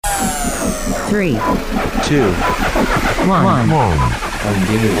3, 2, 1.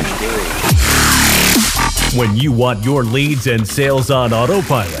 Engage. When you want your leads and sales on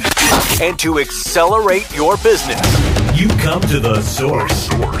autopilot and to accelerate your business, you come to the source.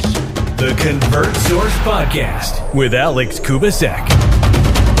 The ConvertSource Podcast with Alex Kubasek.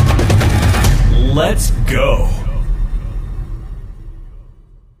 Let's go.